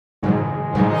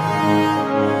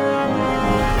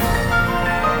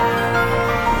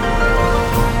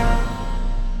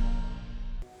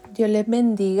Dios les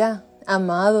bendiga,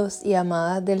 amados y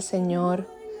amadas del Señor,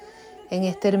 en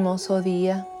este hermoso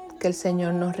día que el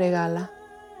Señor nos regala.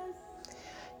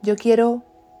 Yo quiero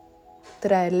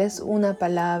traerles una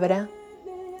palabra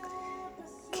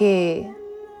que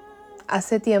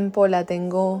hace tiempo la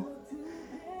tengo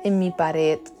en mi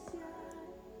pared.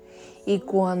 Y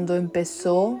cuando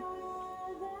empezó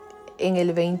en el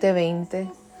 2020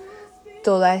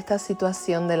 toda esta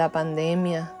situación de la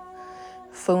pandemia,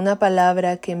 fue una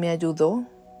palabra que me ayudó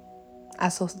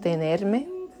a sostenerme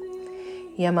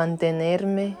y a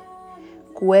mantenerme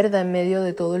cuerda en medio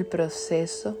de todo el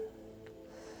proceso,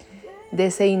 de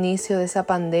ese inicio, de esa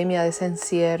pandemia, de ese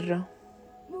encierro,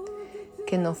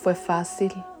 que no fue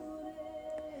fácil.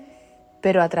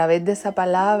 Pero a través de esa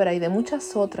palabra y de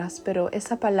muchas otras, pero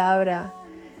esa palabra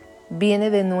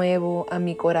viene de nuevo a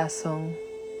mi corazón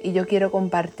y yo quiero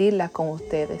compartirla con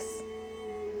ustedes.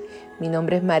 Mi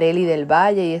nombre es Marely del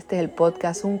Valle y este es el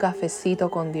podcast Un Cafecito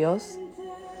con Dios.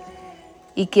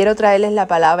 Y quiero traerles la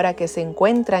palabra que se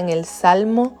encuentra en el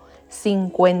Salmo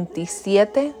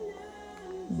 57,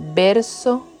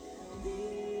 verso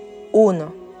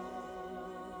 1.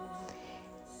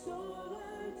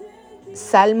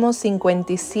 Salmo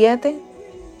 57,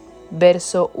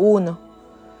 verso 1.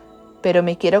 Pero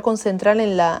me quiero concentrar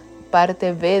en la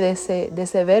parte B de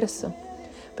ese verso.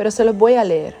 Pero se los voy a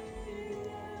leer.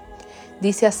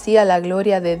 Dice así: a la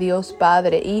gloria de Dios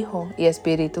Padre, Hijo y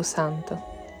Espíritu Santo.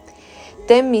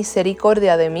 Ten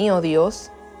misericordia de mí, oh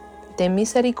Dios, ten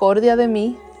misericordia de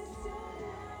mí,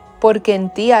 porque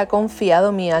en ti ha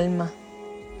confiado mi alma,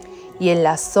 y en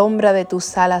la sombra de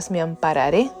tus alas me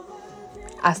ampararé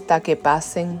hasta que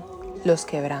pasen los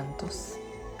quebrantos.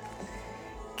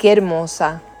 Qué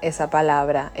hermosa esa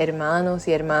palabra, hermanos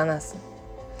y hermanas.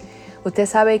 Usted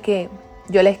sabe que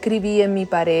yo la escribí en mi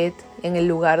pared, en el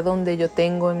lugar donde yo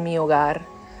tengo en mi hogar,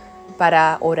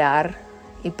 para orar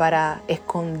y para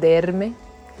esconderme.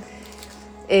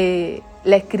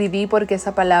 La escribí porque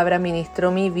esa palabra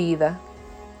ministró mi vida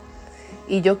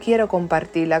y yo quiero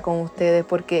compartirla con ustedes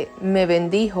porque me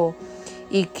bendijo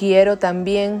y quiero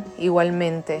también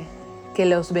igualmente que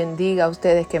los bendiga a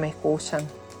ustedes que me escuchan.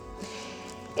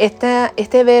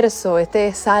 Este verso,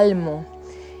 este salmo,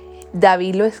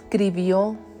 David lo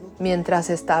escribió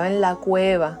mientras estaba en la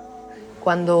cueva,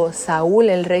 cuando Saúl,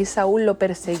 el rey Saúl, lo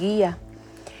perseguía,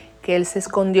 que él se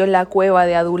escondió en la cueva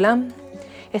de Adulam.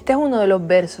 Este es uno de los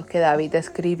versos que David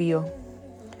escribió.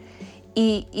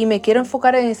 Y me quiero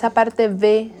enfocar en esa parte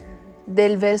B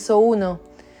del verso 1,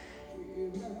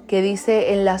 que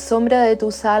dice: en la sombra de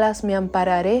tus alas me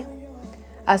ampararé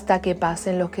hasta que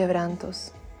pasen los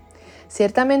quebrantos.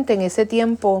 Ciertamente en ese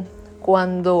tiempo,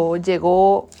 cuando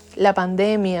llegó la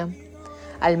pandemia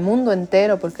al mundo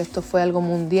entero, porque esto fue algo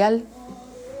mundial,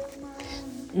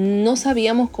 no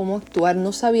sabíamos cómo actuar,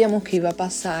 no sabíamos qué iba a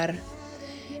pasar.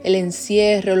 El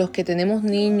encierro, los que tenemos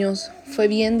niños, fue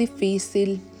bien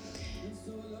difícil.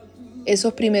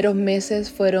 Esos primeros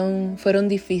meses fueron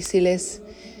difíciles,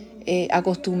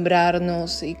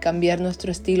 acostumbrarnos y cambiar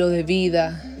nuestro estilo de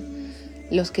vida.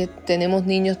 Los que tenemos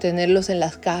niños, tenerlos en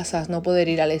las casas, no poder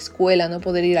ir a la escuela, no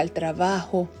poder ir al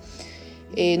trabajo,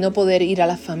 no poder ir a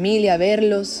la familia a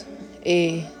verlos,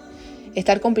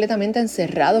 estar completamente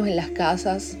encerrados en las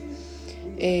casas.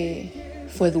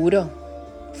 Fue duro,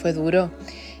 fue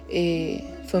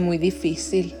muy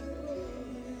difícil.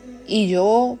 Y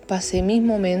yo pasé mis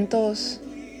momentos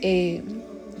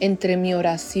entre mi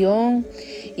oración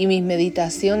y mis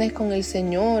meditaciones con el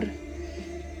Señor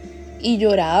y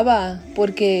lloraba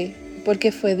porque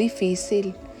fue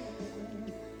difícil.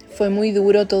 Fue muy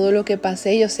duro todo lo que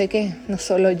pasé. Yo sé que no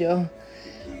solo yo,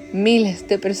 miles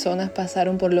de personas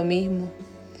pasaron por lo mismo.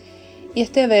 Y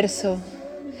este verso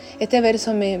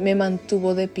me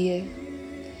mantuvo de pie.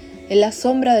 En la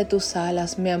sombra de tus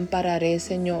alas me ampararé,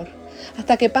 Señor,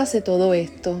 hasta que pase todo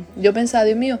esto. Yo pensaba,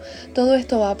 Dios mío, todo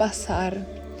esto va a pasar.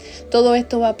 Todo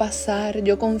esto va a pasar.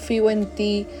 Yo confío en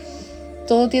ti.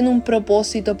 Todo tiene un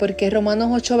propósito, porque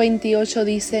Romanos 8:28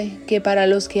 dice que para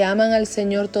los que aman al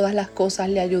Señor todas las cosas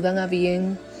le ayudan a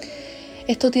bien.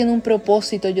 Esto tiene un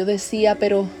propósito. Yo decía,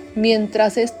 pero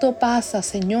mientras esto pasa,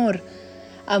 Señor,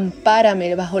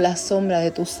 ampárame bajo la sombra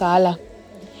de tus alas.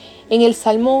 En el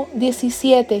Salmo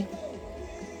 17,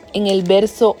 en el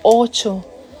verso 8,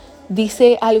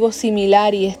 dice algo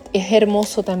similar y es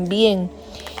hermoso también.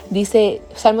 Dice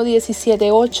Salmo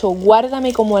 17:8,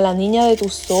 guárdame como a la niña de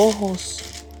tus ojos,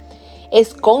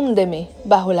 escóndeme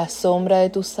bajo la sombra de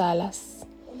tus alas.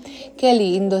 Qué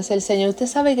lindo es el Señor. Usted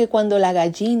sabe que cuando la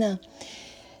gallina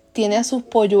tiene a sus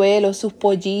polluelos, sus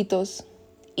pollitos,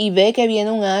 y ve que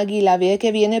viene un águila, ve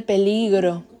que viene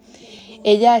peligro,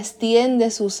 ella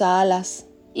extiende sus alas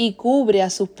y cubre a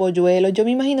sus polluelos. Yo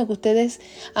me imagino que ustedes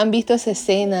han visto esa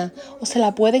escena o se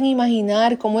la pueden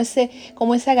imaginar como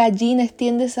esa gallina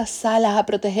extiende esas alas a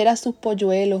proteger a sus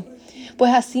polluelos.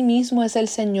 Pues así mismo es el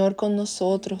Señor con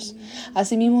nosotros.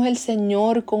 Así mismo es el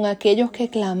Señor con aquellos que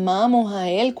clamamos a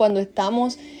Él cuando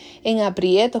estamos en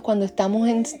aprietos, cuando estamos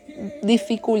en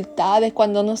dificultades,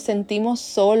 cuando nos sentimos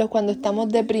solos, cuando estamos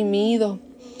deprimidos.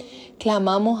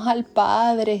 Clamamos al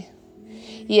Padre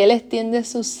y Él extiende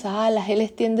sus alas, Él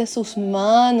extiende sus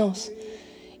manos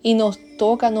y nos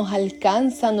toca, nos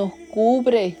alcanza, nos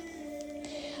cubre.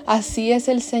 Así es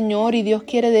el Señor y Dios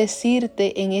quiere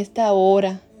decirte en esta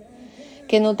hora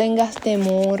que no tengas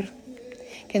temor,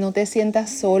 que no te sientas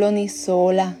solo ni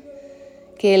sola,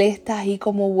 que Él está ahí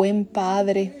como buen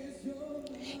Padre,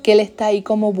 que Él está ahí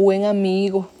como buen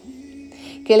amigo,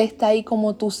 que Él está ahí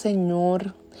como tu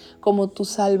Señor, como tu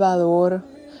Salvador,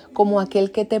 como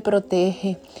aquel que te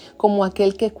protege, como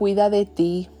aquel que cuida de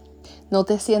ti. No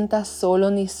te sientas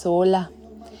solo ni sola.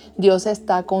 Dios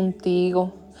está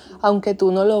contigo, aunque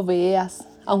tú no lo veas,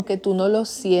 aunque tú no lo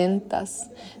sientas.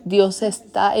 Dios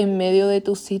está en medio de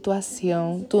tu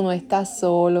situación. Tú no estás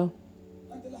solo.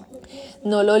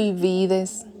 No lo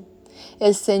olvides.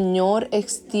 El Señor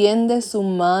extiende su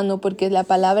mano porque la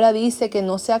palabra dice que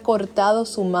no se ha cortado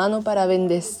su mano para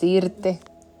bendecirte.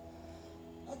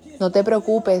 No te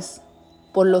preocupes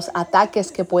por los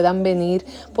ataques que puedan venir,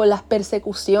 por las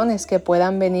persecuciones que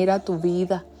puedan venir a tu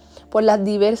vida, por las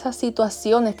diversas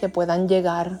situaciones que puedan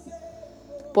llegar.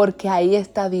 Porque ahí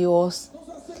está Dios,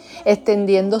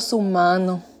 extendiendo su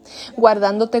mano,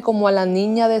 guardándote como a la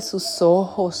niña de sus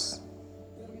ojos.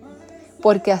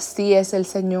 Porque así es el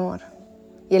Señor.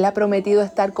 Y Él ha prometido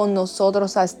estar con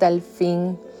nosotros hasta el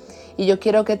fin. Y yo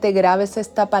quiero que te grabes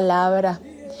esta palabra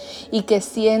y que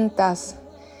sientas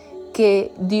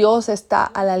que Dios está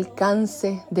al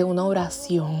alcance de una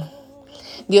oración.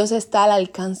 Dios está al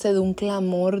alcance de un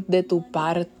clamor de tu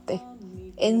parte.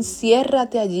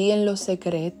 Enciérrate allí en lo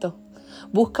secreto.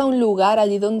 Busca un lugar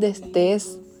allí donde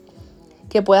estés,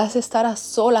 que puedas estar a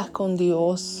solas con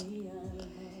Dios.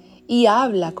 Y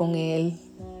habla con Él.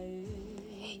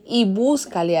 Y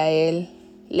búscale a Él.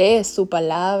 Lee su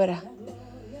palabra.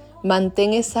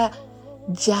 Mantén esa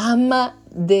llama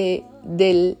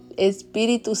del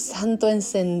Espíritu Santo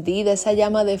encendida, esa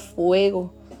llama de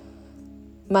fuego.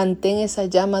 Mantén esa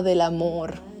llama del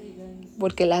amor,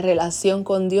 porque la relación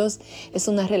con Dios es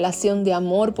una relación de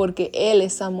amor, porque Él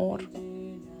es amor.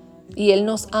 Y Él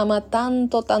nos ama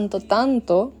tanto, tanto,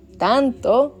 tanto,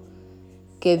 tanto,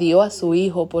 que dio a su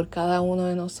Hijo por cada uno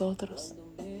de nosotros.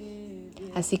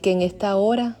 Así que en esta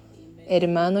hora,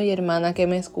 hermano y hermana que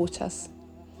me escuchas,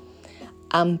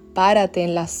 ampárate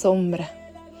en la sombra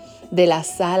de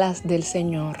las alas del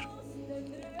Señor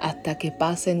hasta que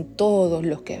pasen todos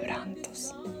los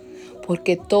quebrantos,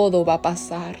 porque todo va a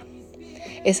pasar.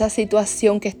 Esa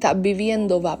situación que estás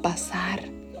viviendo va a pasar.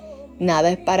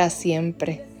 Nada es para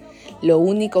siempre. Lo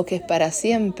único que es para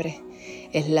siempre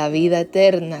es la vida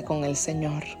eterna con el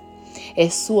Señor.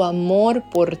 Es su amor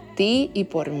por ti y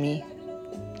por mí.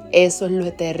 Eso es lo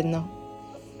eterno.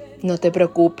 No te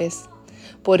preocupes,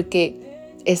 porque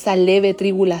esa leve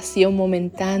tribulación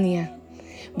momentánea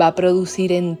va a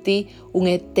producir en ti un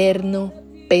eterno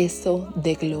peso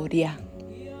de gloria.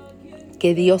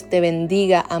 Que Dios te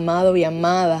bendiga, amado y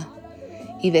amada,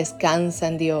 y descansa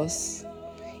en Dios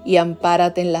y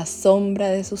ampárate en la sombra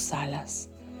de sus alas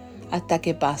hasta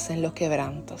que pasen los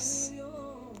quebrantos.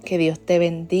 Que Dios te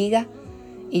bendiga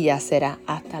y ya será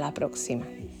hasta la próxima.